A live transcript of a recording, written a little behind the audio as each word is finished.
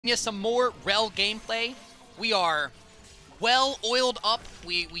you some more Rell gameplay. We are well oiled up.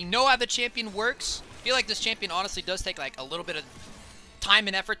 We know how the champion works. I feel like this champion honestly does take like a little bit of time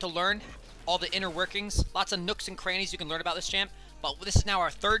and effort to learn all the inner workings. Lots of nooks and crannies you can learn about this champ. But this is now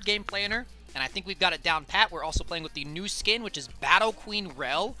our third game planner, and I think we've got it down pat. We're also playing with the new skin, which is Battle Queen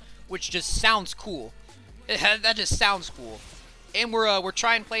Rell, which just sounds cool. That just sounds cool. And we're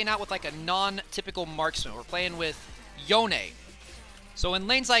trying playing out with like a non-typical marksman. We're playing with Yone. So in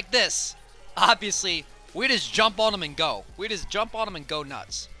lanes like this, obviously, we just jump on them and go. We just jump on them and go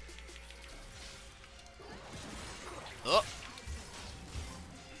nuts. Oh.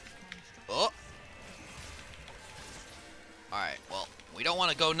 Oh. Alright, well, we don't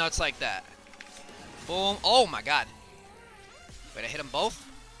want to go nuts like that. Boom. Oh my god. Wait, I hit them both?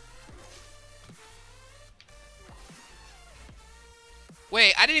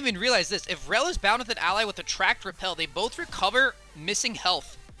 Wait, I didn't even realize this. If Rell is bound with an ally with Attract Repel, they both recover missing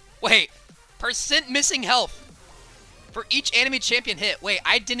health. Wait, % missing health for each enemy champion hit. Wait,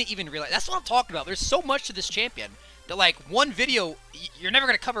 I didn't even realize. That's what I'm talking about. There's so much to this champion that, like, one video, you're never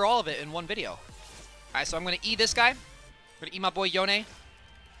going to cover all of it in one video. Alright, so I'm going to E this guy. I'm going to E my boy Yone.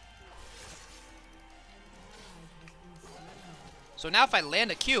 So now if I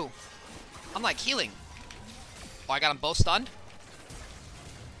land a Q, I'm, like, healing. Oh, I got them both stunned.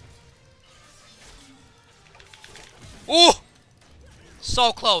 Ooh!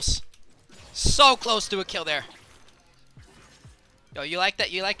 So close. So close to a kill there. Yo, you like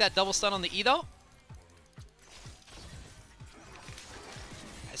that? You like that double stun on the E, though?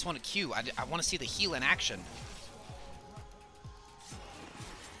 I just want a Q. I want to see the heal in action.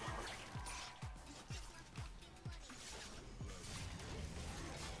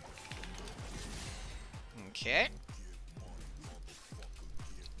 Okay.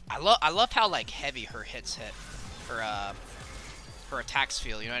 I love how, like, heavy her hits hit. Her attacks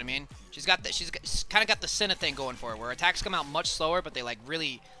feel, you know what I mean? She's kind of got the Senna thing going for her, where attacks come out much slower, but they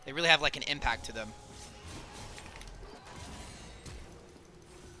really have like an impact to them.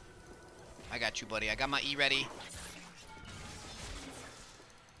 I got you, buddy. I got my E ready.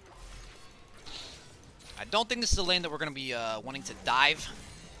 I don't think this is a lane that we're gonna be wanting to dive,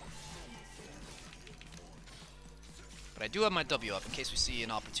 but I do have my W up in case we see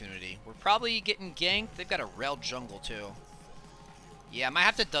an opportunity. We're probably getting ganked. They've got a Rell jungle too. Yeah, I might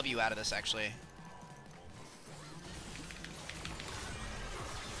have to W out of this, actually.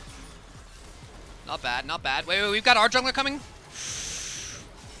 Not bad, not bad. Wait, we've got our jungler coming?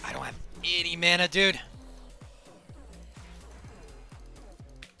 I don't have any mana, dude.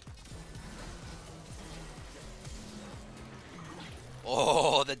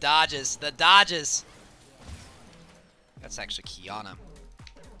 Oh, the dodges, the dodges. That's actually Kiana.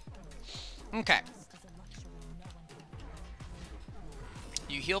 Okay.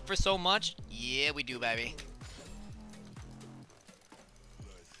 You heal for so much? Yeah, we do, baby.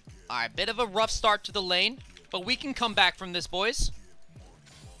 Alright, bit of a rough start to the lane, but we can come back from this, boys.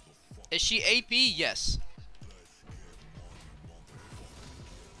 Is she AP? Yes.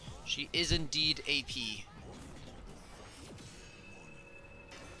 She is indeed AP.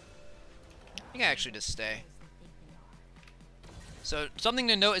 I think I actually just stay. So, something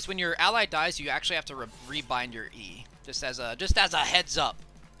to note is when your ally dies, you actually have to rebind your E. Just as a heads up.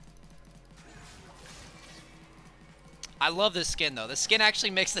 I love this skin though. The skin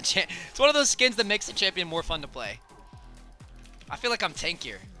actually makes the it's one of those skins that makes the champion more fun to play. I feel like I'm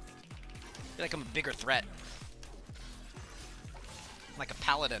tankier. I feel like I'm a bigger threat. I'm like a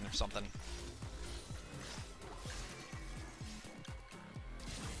paladin or something.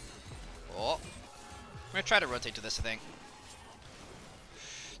 Oh. I'm gonna try to rotate to this, I think.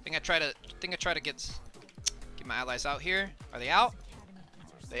 I think I try to get my allies out here. Are they out?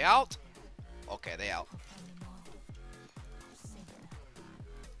 They out? Okay, they out.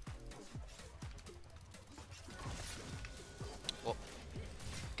 Well,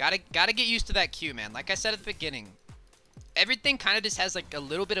 gotta get used to that Q, man. Like I said at the beginning, everything kind of just has like a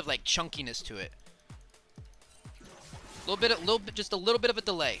little bit of like chunkiness to it. Just a little bit of a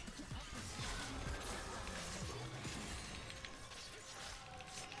delay.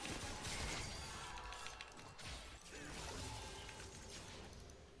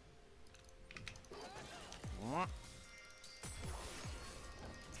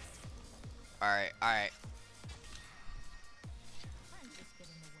 Alright, alright.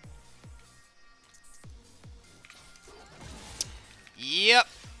 Yep.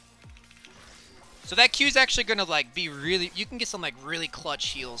 So that Q is actually gonna like be really, you can get some like really clutch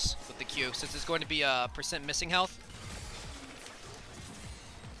heals with the Q since it's going to be a % missing health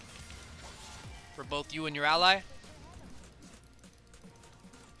for both you and your ally.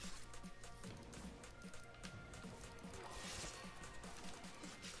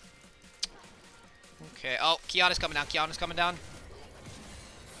 Okay, oh, Kiana's coming down. Kiana's coming down.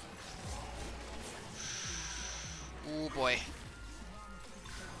 Ooh, boy.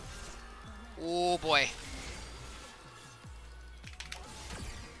 Ooh, boy.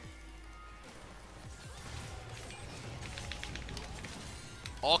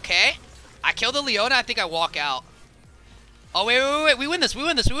 Okay. I kill the Leona. I think I walk out. Oh, wait, wait, wait, wait. We win this. We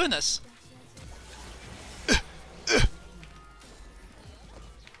win this. We win this.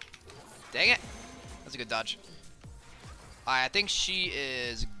 Dang it. That's a good dodge. Alright, I think she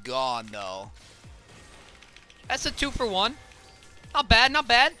is gone, though. That's a 2-for-1. Not bad, not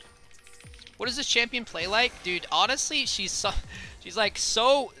bad. What does this champion play like? Dude, honestly, she's like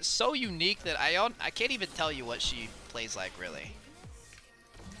so unique that I can't even tell you what she plays like, really.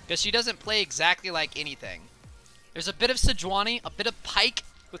 Because she doesn't play exactly like anything. There's a bit of Sejuani, a bit of Pyke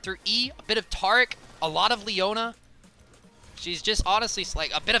with her E, a bit of Taric, a lot of Leona. She's just honestly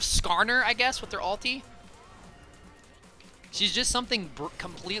like a bit of Skarner, I guess, with her ulti. She's just something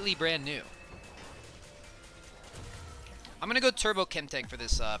completely brand new. I'm gonna go Turbo Kim Tank for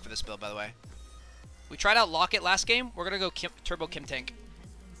this build, by the way. We tried out Locket last game. We're gonna go Turbo Kim Tank.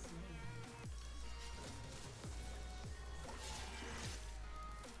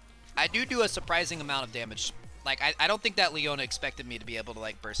 I do a surprising amount of damage. Like, I don't think that Leona expected me to be able to,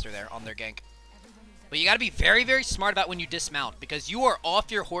 like, burst her there on their gank. But you gotta be very, very smart about when you dismount, because you are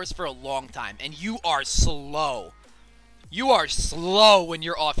off your horse for a long time, and you are slow. You are slow when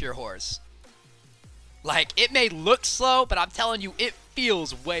you're off your horse. Like, it may look slow, but I'm telling you, it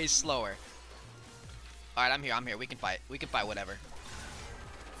feels way slower. Alright, I'm here. We can fight. We can fight whatever.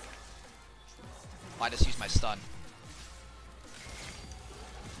 Oh, I just used my stun.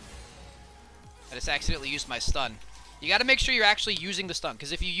 I just accidentally used my stun. You gotta make sure you're actually using the stun,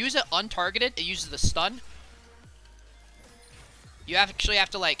 because if you use it untargeted, it uses the stun. You actually have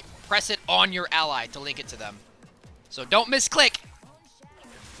to, like, press it on your ally to link it to them. So don't misclick.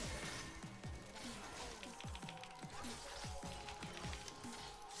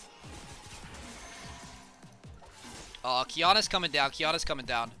 Oh, Kiana's coming down. Kiana's coming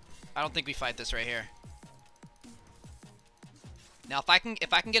down. I don't think we fight this right here. Now, if I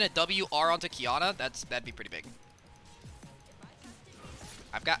can get a WR onto Kiana, that'd be pretty big.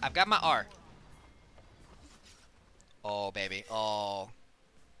 I've got my R. Oh, baby. Oh.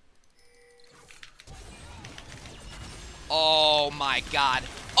 Oh my god.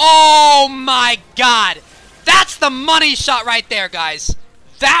 Oh my god. That's the money shot right there, guys.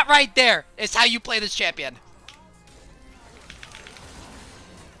 That right there is how you play this champion.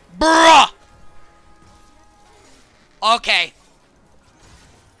 Bruh. Okay.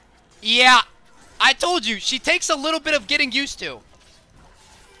 Yeah. I told you, she takes a little bit of getting used to.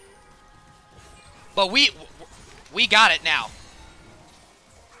 But we got it now.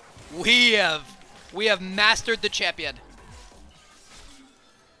 We have mastered the champion.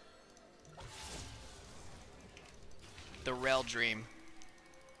 The Rell dream.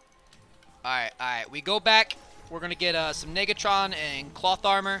 Alright, alright. We go back. We're gonna get some Negatron and cloth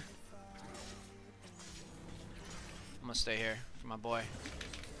armor. I'm gonna stay here for my boy.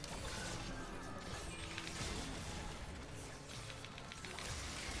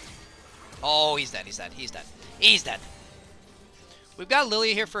 Oh, he's dead, he's dead, he's dead. He's dead. We've got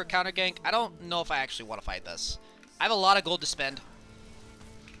Lilia here for a counter gank. I don't know if I actually want to fight this. I have a lot of gold to spend.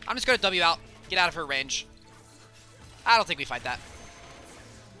 I'm just going to W out. Get out of her range. I don't think we fight that.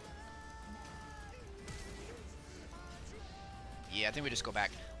 Yeah, I think we just go back.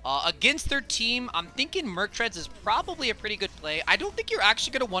 Against their team, I'm thinking Merc Treads is probably a pretty good play. I don't think you're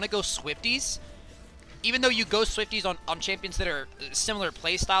actually going to want to go Swifties. Even though you go Swifties on champions that are similar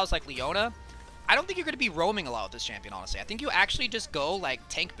play styles like Leona, I don't think you're going to be roaming a lot with this champion, honestly. I think you actually just go, like,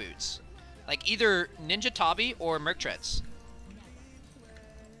 tank boots. Like, either Ninja Tabi or Merc Treads.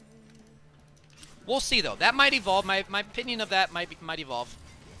 We'll see, though. That might evolve. My opinion of that might evolve.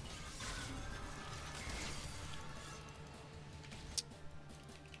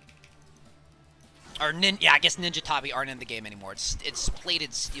 Or, yeah, I guess Ninja Tabi aren't in the game anymore. It's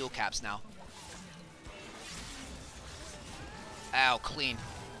plated steel caps now. Ow, clean.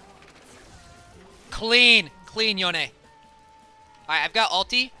 Clean! Clean, Yone. Alright, I've got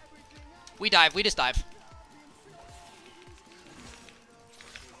ulti. We dive. We just dive.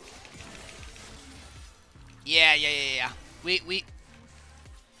 Yeah. We're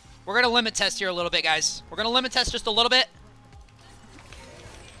gonna limit test here a little bit, guys. We're gonna limit test just a little bit.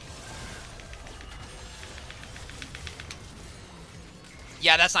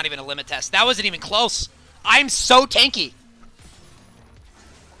 Yeah, that's not even a limit test. That wasn't even close. I'm so tanky.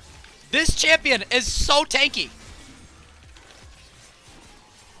 This champion is so tanky.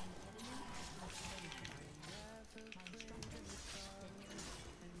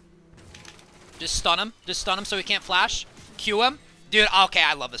 Just stun him. Just stun him so he can't flash. Q him. Dude, okay,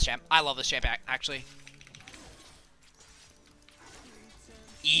 I love this champ. I love this champ, actually.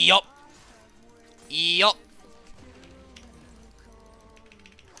 Yup. Yup.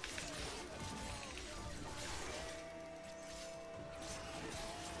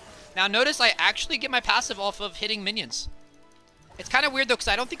 Now notice I actually get my passive off of hitting minions. It's kind of weird though, because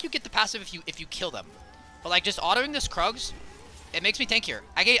I don't think you get the passive if you kill them. But like just autoing this Krugs, it makes me tankier.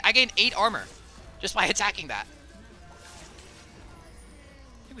 I gain 8 armor just by attacking that.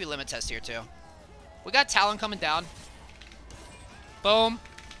 I think we limit test here too. We got Talon coming down. Boom.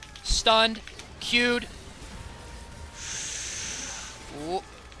 Stunned. Q'd. Ooh.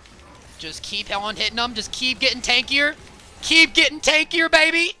 Just keep on hitting them. Just keep getting tankier. Keep getting tankier,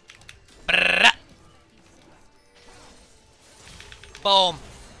 baby. Brrrr. Boom.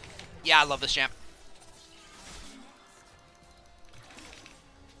 Yeah, I love this champ.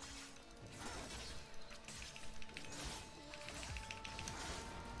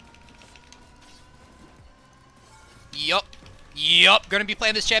 Yup. Yup. Gonna be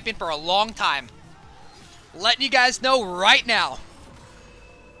playing this champion for a long time. Letting you guys know right now.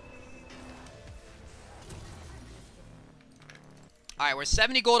 Alright, we're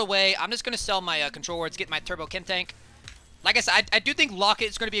 70 gold away. I'm just going to sell my control wards, get my Turbo Chem Tank. Like I said, I do think Locket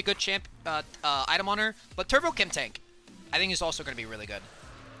is going to be a good champ item on her, but Turbo Chem Tank, I think is also going to be really good.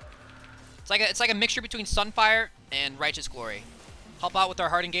 It's like a mixture between Sunfire and Righteous Glory. Help out with our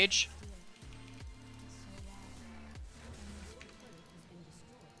hard engage.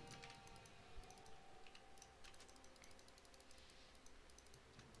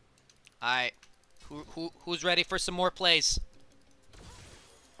 Alright. Who's ready for some more plays?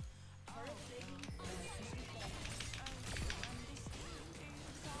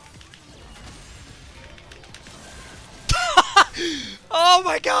 Oh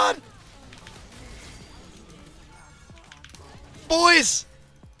my god! Boys!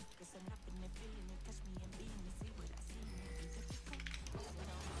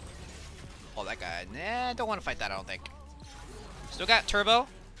 Oh, that guy. Nah, don't want to fight that, I don't think. Still got Turbo.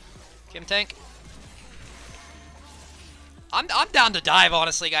 Chem Tank. I'm down to dive,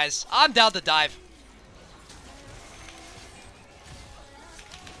 honestly, guys. I'm down to dive.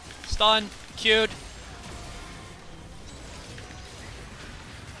 Stun. Q'd.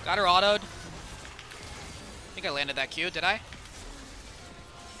 Got her autoed. I think I landed that Q, did I?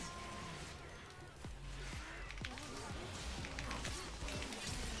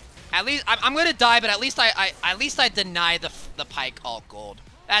 At least I'm gonna die, but at least I deny the Pike alt gold.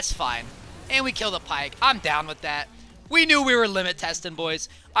 That's fine. And we kill the Pike. I'm down with that. We knew we were limit testing, boys.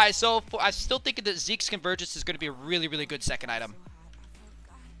 Alright, so I still think that Zeke's Convergence is gonna be a really, really good second item.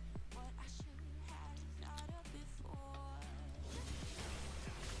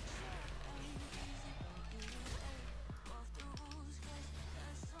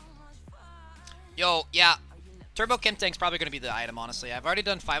 Yo, yeah. Turbo Chem Tank's probably going to be the item, honestly. I've already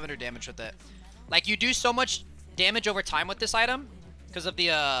done 500 damage with it. Like, you do so much damage over time with this item because of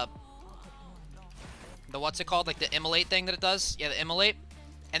the what's it called? Like, the immolate thing that it does. Yeah, the immolate.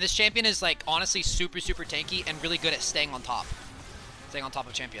 And this champion is, like, honestly super, super tanky and really good at staying on top. Staying on top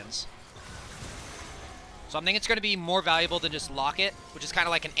of champions. So I'm thinking it's going to be more valuable than just Locket, which is kind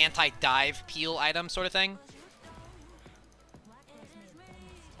of like an anti-dive peel item sort of thing.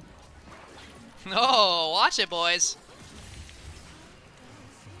 Oh, watch it, boys.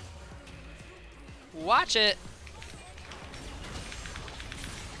 Watch it.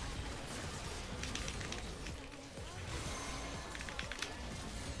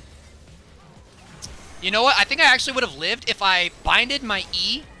 You know what? I think I actually would have lived if I binded my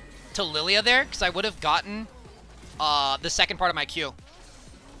E to Lilia there, because I would have gotten the second part of my Q.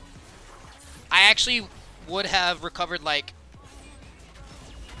 I actually would have recovered like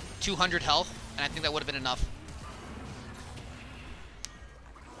 200 health. And I think that would have been enough.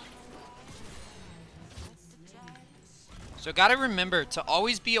 So gotta remember to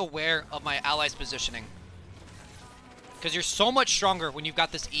always be aware of my allies' positioning. Because you're so much stronger when you've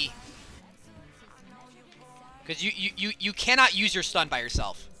got this E. Because you cannot use your stun by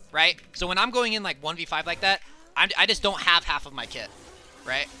yourself, right? So when I'm going in like 1v5 like that, I just don't have half of my kit,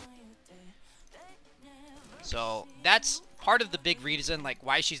 right? So that's part of the big reason, like,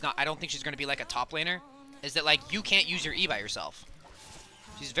 why she's not, I don't think she's going to be, like, a top laner, is that, like, you can't use your E by yourself.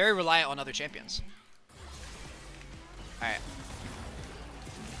 She's very reliant on other champions. Alright.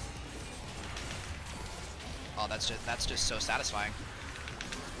 Oh, that's just so satisfying.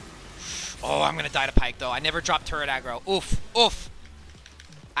 Oh, I'm going to die to Pike, though. I never dropped turret aggro. Oof. Oof.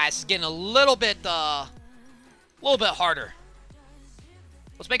 Alright, this is getting a little bit harder.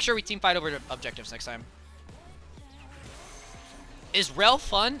 A Let's make sure we team fight over the objectives next time. Is Rell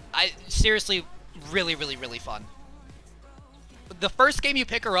fun? Seriously, really, really, really fun. The first game you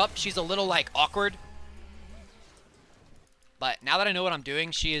pick her up, she's a little, like, awkward. But now that I know what I'm doing,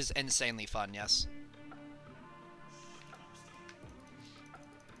 she is insanely fun, yes.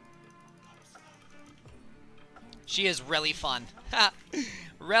 She is really fun.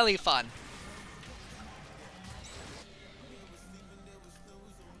 Really fun.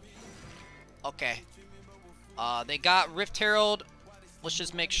 Okay. They got Rift Herald. Let's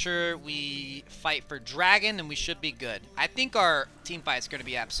just make sure we fight for Dragon, and we should be good. I think our team fight is going to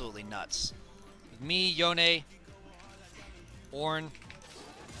be absolutely nuts. Me, Yone, Ornn.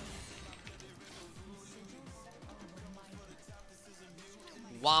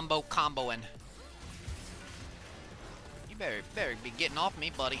 Wombo comboing. You better be getting off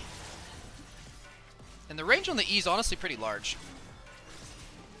me, buddy. And the range on the E is honestly pretty large.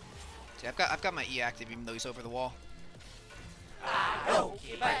 See, I've got my E active even though he's over the wall.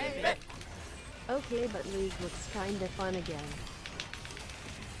 Okay, but League looks kinda fun again.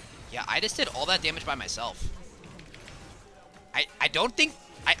 Yeah, I just did all that damage by myself. I don't think...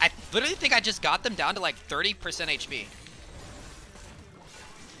 I literally think I just got them down to like 30% HP.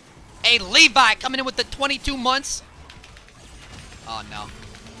 Hey, Levi coming in with the 22 months. Oh, no.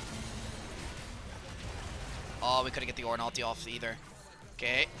 Oh, we couldn't get the Ornn ulti off either.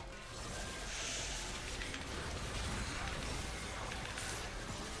 Okay.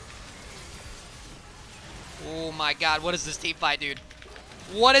 Oh my god, what is this team fight, dude?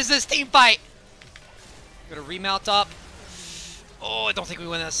 What is this team fight? Gonna remount up. Oh, I don't think we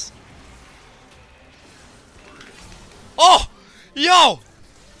win this. Oh! Yo!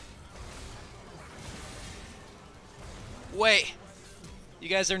 Wait. You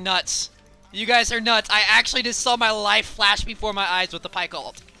guys are nuts. You guys are nuts. I actually just saw my life flash before my eyes with the Pyke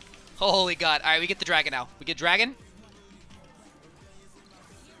ult. Holy god. Alright, we get the dragon now. We get dragon.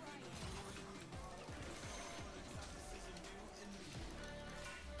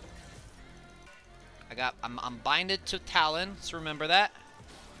 I'm binded to Talon, so remember that.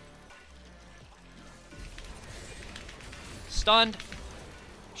 Stunned.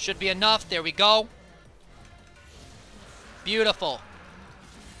 Should be enough. There we go. Beautiful.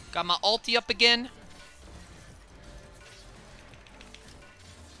 Got my ulti up again.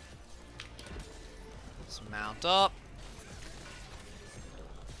 Let's mount up.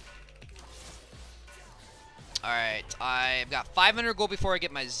 Alright, I've got 500 gold before I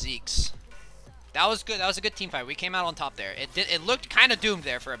get my Zeeks. That was good. That was a good team fight. We came out on top there. It looked kind of doomed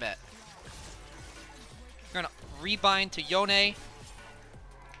there for a bit. We're gonna rebind to Yone.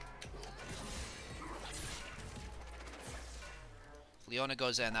 Leona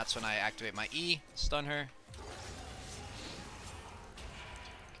goes in. That's when I activate my E. Stun her. Okay,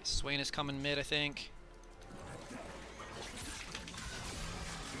 Swain is coming mid, I think. I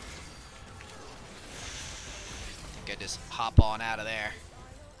think I just hop on out of there.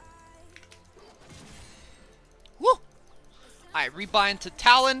 Woo! Alright, rebind to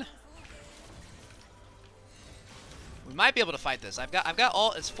Talon. We might be able to fight this. I've got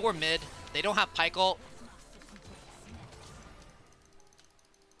ult. It's 4 mid. They don't have Pyke ult.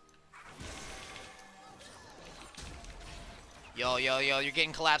 Yo, yo, yo, you're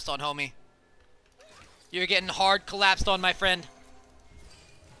getting collapsed on, homie. You're getting hard collapsed on, my friend.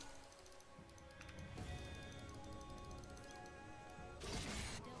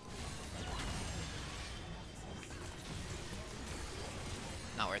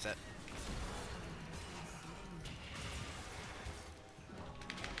 Not worth it.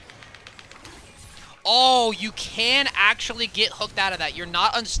 Oh, you can actually get hooked out of that. You're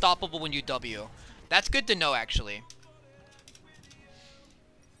not unstoppable when you W. That's good to know, actually.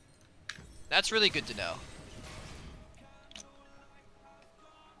 That's really good to know.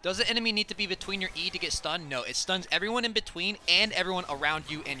 Does the enemy need to be between your E to get stunned? No, it stuns everyone in between and everyone around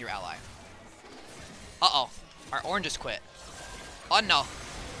you and your ally. Uh-oh. Our Ornn just quit. Oh, no.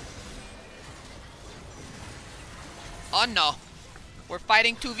 Oh, no. We're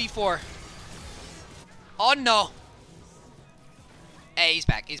fighting 2v4. Oh, no. Hey, he's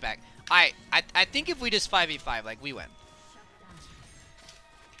back. He's back. I think if we just 5v5, like, we win.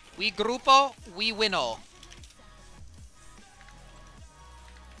 We grupo, we win-o.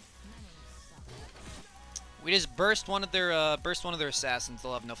 We just burst one of their assassins.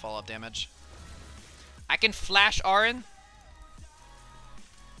 They'll have no follow-up damage. I can flash Arryn.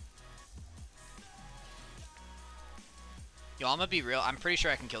 Yo, I'm gonna be real. I'm pretty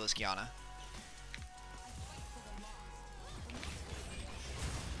sure I can kill this Kiana.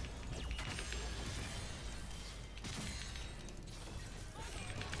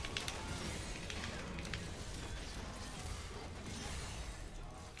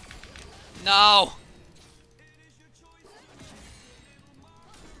 No.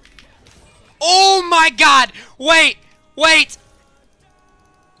 Oh my god! Wait! Wait!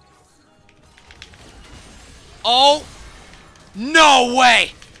 Oh! No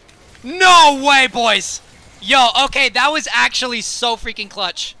way! No way, boys! Yo, okay, that was actually so freaking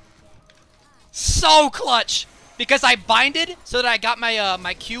clutch. So clutch! Because I binded so that I got my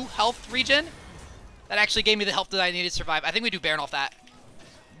my Q health regen. That actually gave me the health that I needed to survive. I think we do Baron off that.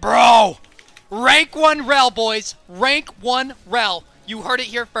 Bro! Rank 1 Rell, boys. Rank 1 Rell. You heard it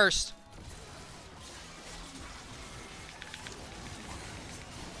here first.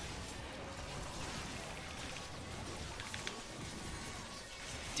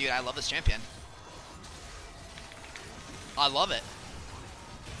 Dude, I love this champion. I love it.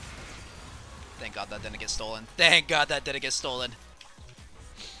 Thank God that didn't get stolen. Thank God that didn't get stolen.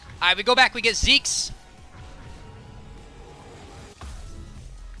 Alright, we go back. We get Zeke's.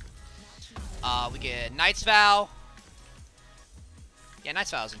 We get Knight's Vow. Yeah,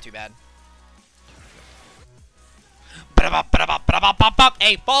 Knight's Vow isn't too bad.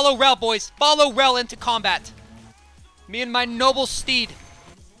 Hey, follow Rell, boys. Follow Rell into combat. Me and my noble steed.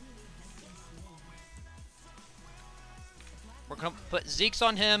 We're gonna put Zeke's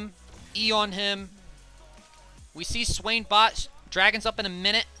on him, E on him. We see Swain bot. Dragon's up in a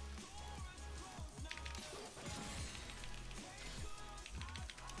minute.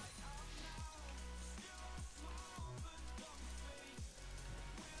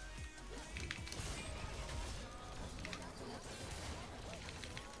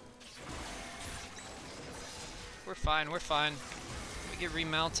 We're fine, we're fine. We get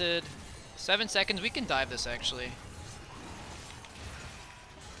remounted. 7 seconds, we can dive this actually.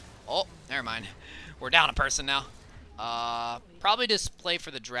 Oh, never mind. We're down a person now. Probably just play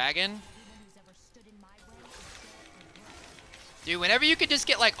for the dragon. Dude, whenever you could just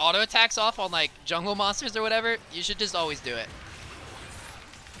get like auto attacks off on like jungle monsters or whatever, you should just always do it.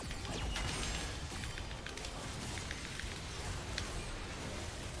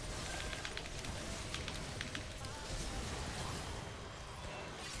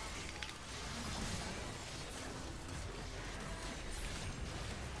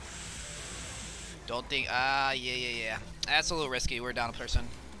 Don't think, yeah. That's a little risky. We're down a person.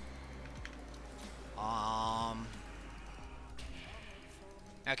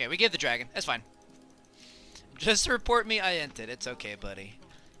 Okay, we give the dragon. That's fine. Just report me, I entered. It's okay, buddy.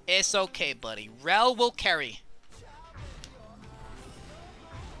 It's okay, buddy. Rell will carry.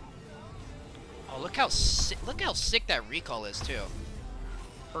 Oh, look how sick that recall is too.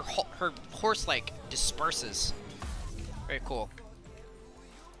 Her horse like disperses. Very cool.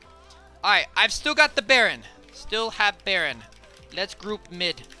 Alright, I've still got the Baron. Still have Baron. Let's group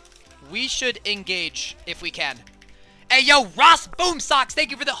mid. We should engage if we can. Hey, yo, Ross Boomsocks,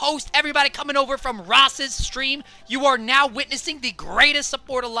 thank you for the host. Everybody coming over from Ross's stream. You are now witnessing the greatest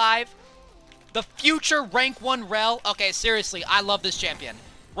support alive. The future rank 1 Rell. Okay, seriously, I love this champion.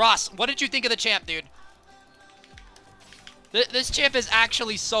 Ross, what did you think of the champ, dude? This champ is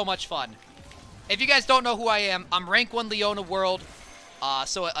actually so much fun. If you guys don't know who I am, I'm rank 1 Leona World.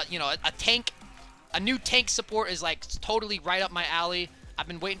 You know, a new tank support is like totally right up my alley. I've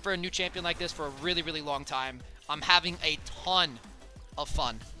been waiting for a new champion like this for a really, really long time. I'm having a ton of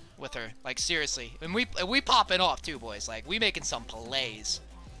fun with her. Like, seriously. And we popping off too, boys. Like, we making some plays.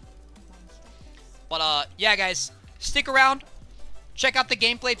 But, yeah, guys, stick around. Check out the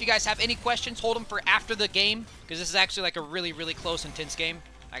gameplay. If you guys have any questions, hold them for after the game. Because this is actually like a really, really close, intense game.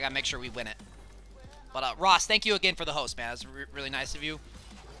 I gotta make sure we win it. But, Ross, thank you again for the host, man. That's really nice of you.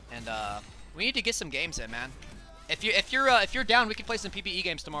 And, we need to get some games in, man. If you're down, we can play some PvE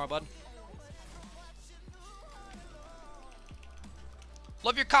games tomorrow, bud.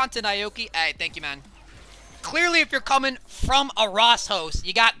 Love your content, Aoki. Hey, thank you, man. Clearly, if you're coming from a Ross host,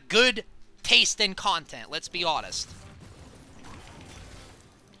 you got good taste in content. Let's be honest.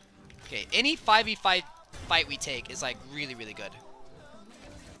 Okay, any 5v5 fight we take is, like, really, really good.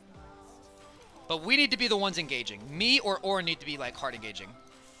 But we need to be the ones engaging. Me or Orin need to be, like, hard engaging.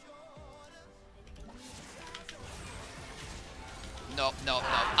 Nope.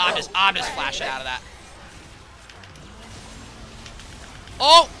 I'm just flashing out of that.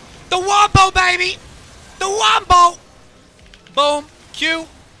 Oh! The wombo, baby! The wombo! Boom. Q.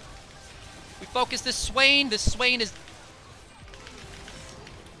 We focus this Swain. This Swain is...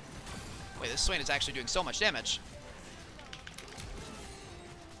 Wait, this Swain is actually doing so much damage.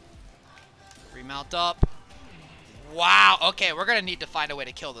 Remount up. Wow. Okay, we're going to need to find a way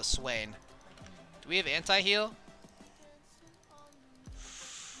to kill the Swain. Do we have anti-heal?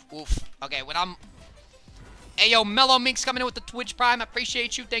 Oof. Okay, when I'm... Hey, yo, Mellow Mink's coming in with the Twitch Prime. I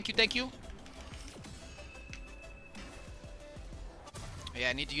appreciate you. Thank you, thank you. Yeah,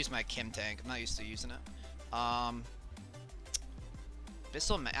 I need to use my Kim tank. I'm not used to using it. I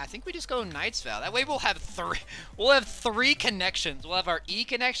think we just go Knight's Vow. That way we'll have three. We'll have three connections. We'll have our E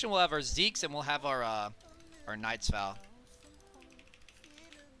connection. We'll have our Zeke's, and we'll have our Knight's Vow.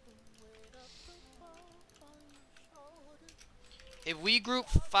 If we group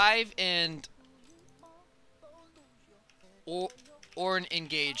 5 and or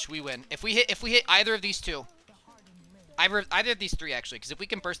engage, we win. If we hit either of these two, either of these three actually, because if we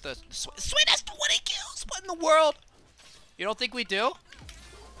can burst the Swain has 20 kills. What in the world? You don't think we do?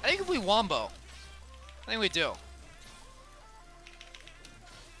 I think if we wombo, I think we do.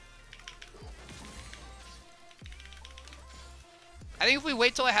 I think if we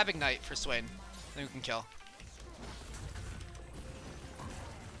wait till I have Ignite for Swain, I think we can kill.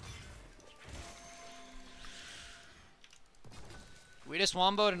 We just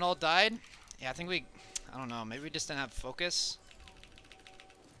womboed and all died? Yeah, I think we... I don't know. Maybe we just didn't have focus.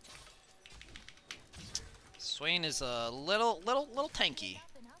 Swain is a little tanky.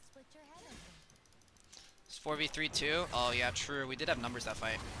 It's 4v3 too. Oh yeah, true. We did have numbers that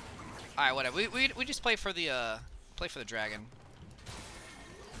fight. All right, whatever. We just play for the dragon.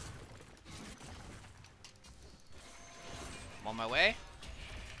 I'm on my way.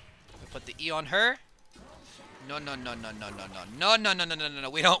 We put the E on her. No.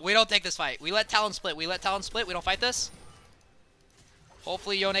 We don't take this fight. We let Talon split. We don't fight this.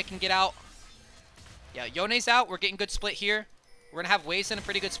 Hopefully Yone can get out. Yeah, Yone's out. We're getting good split here. We're gonna have Waze in a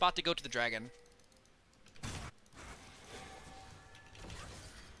pretty good spot to go to the dragon. Those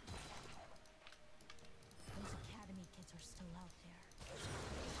academy kids are still out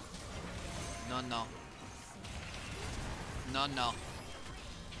there. No.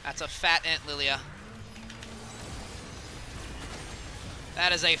 That's a fat int, Lilia.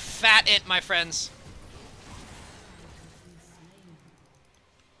 That is a fat int, my friends.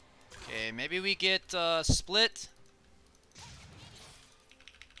 Okay, maybe we get split.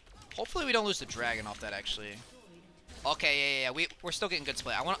 Hopefully we don't lose the dragon off that, actually. Okay, yeah. We're still getting good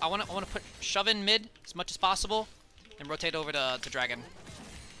split. I want to put shove in mid as much as possible, and rotate over to dragon.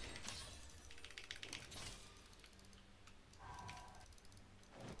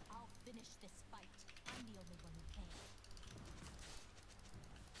 I'll finish this fight. I'm the only one who can.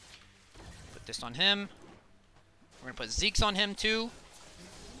 Put this on him. We're gonna put Zeke's on him too.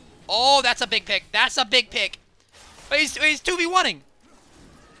 Oh, that's a big pick. That's a big pick. But he's 2v1ing.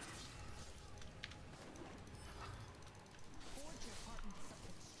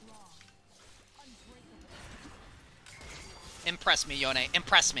 Impress me, Yone.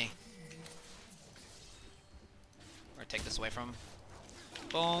 Impress me. We're gonna take this away from him.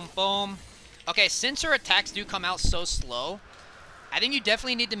 Boom, boom. Okay, since her attacks do come out so slow, I think you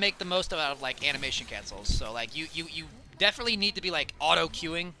definitely need to make the most out of like animation cancels. So like you definitely need to be like auto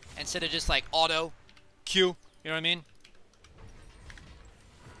queuing instead of just like auto queue. You know what I mean?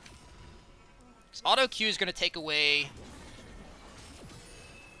 Auto queue is gonna take away.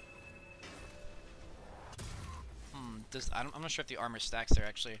 I'm not sure if the armor stacks there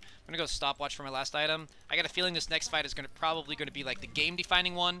actually. I'm gonna go stopwatch for my last item. I got a feeling this next fight is probably gonna be like the game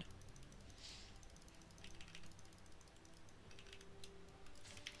defining one.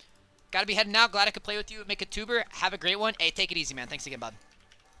 Gotta be heading out. Glad I could play with you. Make a tuber. Have a great one. Hey, take it easy, man. Thanks again, bud.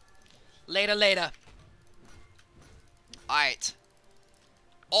 Later. Alright.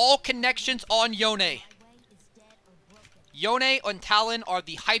 All connections on Yone. Yone and Talon are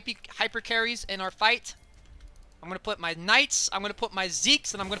the hyper carries in our fight. I'm going to put my Knights, I'm going to put my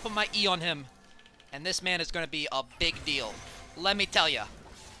Zeke's, and I'm going to put my E on him. And this man is going to be a big deal. Let me tell you.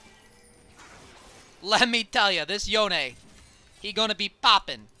 This Yone, he going to be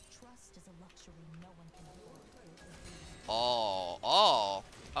popping. Oh.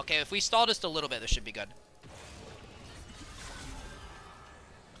 Okay, if we stall just a little bit, this should be good.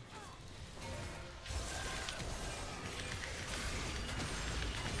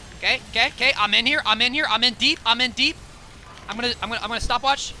 Okay. I'm in here. I'm in deep. I'm gonna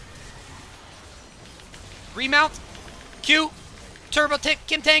stopwatch. Remount. Q. Turbo tick.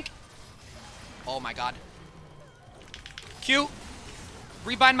 Kim tank. Oh my god. Q.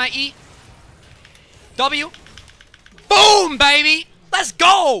 Rebind my E. W. Boom, baby! Let's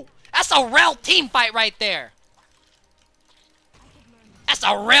go! That's a Rell team fight right there. That's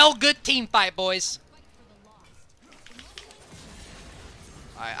a Rell good team fight, boys.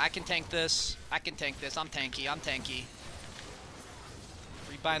 Alright, I can tank this. I'm tanky.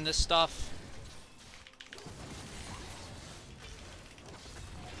 Rebind this stuff.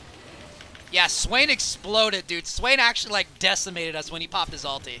 Yeah, Swain exploded, dude. Swain actually, like, decimated us when he popped his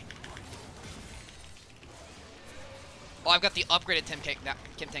ulti. Oh, I've got the upgraded Kim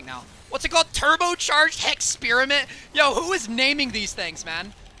tank now. What's it called? Turbocharged Experiment? Yo, who is naming these things,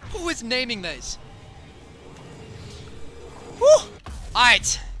 man? Who is naming these? Whew.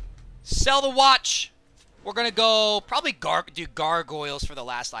 Alright. Sell the watch. We're gonna go probably do gargoyles for the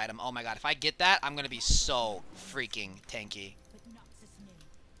last item. Oh my god, if I get that, I'm gonna be so freaking tanky.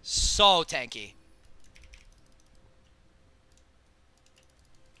 So tanky.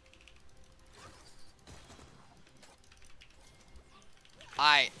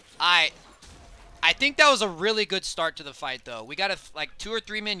 I think that was a really good start to the fight, though. We got a like 2 or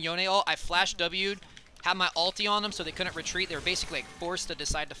 3 man Yone ult. I flashed W'd, had my ulti on them so they couldn't retreat. They were basically like forced to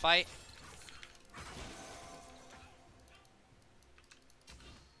decide to fight.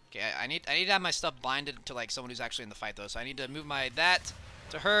 Okay, I need to have my stuff binded to like someone who's actually in the fight, though. So I need to move my that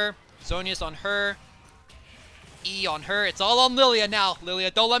to her. Zhonya's on her. E on her. It's all on Lilia now.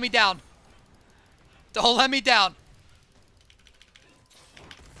 Lilia, don't let me down. Don't let me down.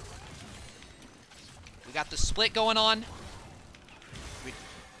 We got the split going on.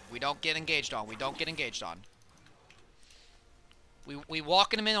 We don't get engaged on. We don't get engaged on. We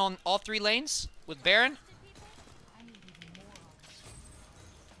walking them in on all 3 lanes with Baron.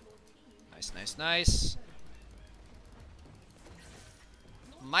 Nice, nice, nice.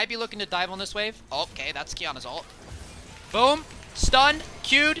 Might be looking to dive on this wave. Oh, okay, that's Kiana's ult. Boom. Stunned.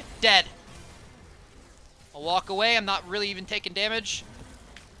 Q'd. Dead. I'll walk away. I'm not really even taking damage.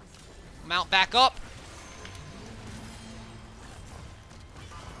 Mount back up.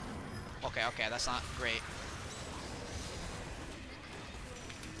 Okay, okay, that's not great.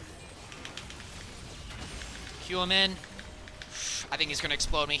 Cue him in. I think he's gonna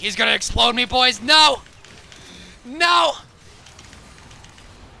explode me. He's gonna explode me, boys! No! No!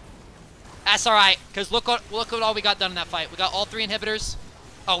 That's alright, because look at all we got done in that fight. We got all 3 inhibitors.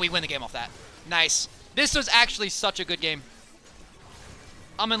 Oh, we win the game off that. Nice. This was actually such a good game.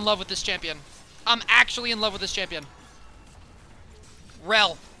 I'm in love with this champion. I'm actually in love with this champion.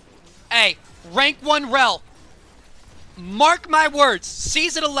 Rell. Hey, rank 1 Rell. Mark my words.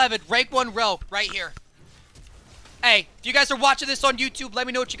 Season 11, rank 1 Rell right here. Hey, if you guys are watching this on YouTube, let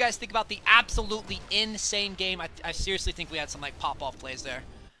me know what you guys think about the absolutely insane game. I seriously think we had some like pop-off plays there.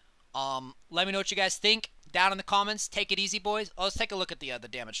 Let me know what you guys think down in the comments. Take it easy, boys. Oh, let's take a look at the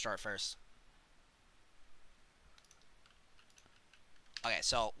damage chart first. Okay,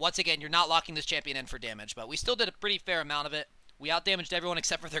 so once again, you're not locking this champion in for damage, but we still did a pretty fair amount of it. We outdamaged everyone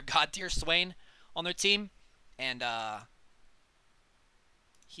except for their god tier Swain on their team. And,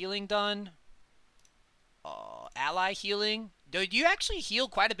 healing done. Ally healing. Dude, you actually heal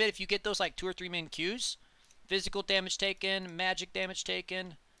quite a bit if you get those, like, 2 or 3 main Qs. Physical damage taken, magic damage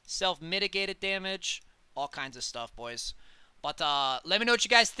taken, self-mitigated damage, all kinds of stuff, boys. But, let me know what you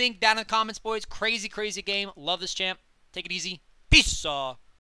guys think down in the comments, boys. Crazy, crazy game. Love this champ. Take it easy. Peace!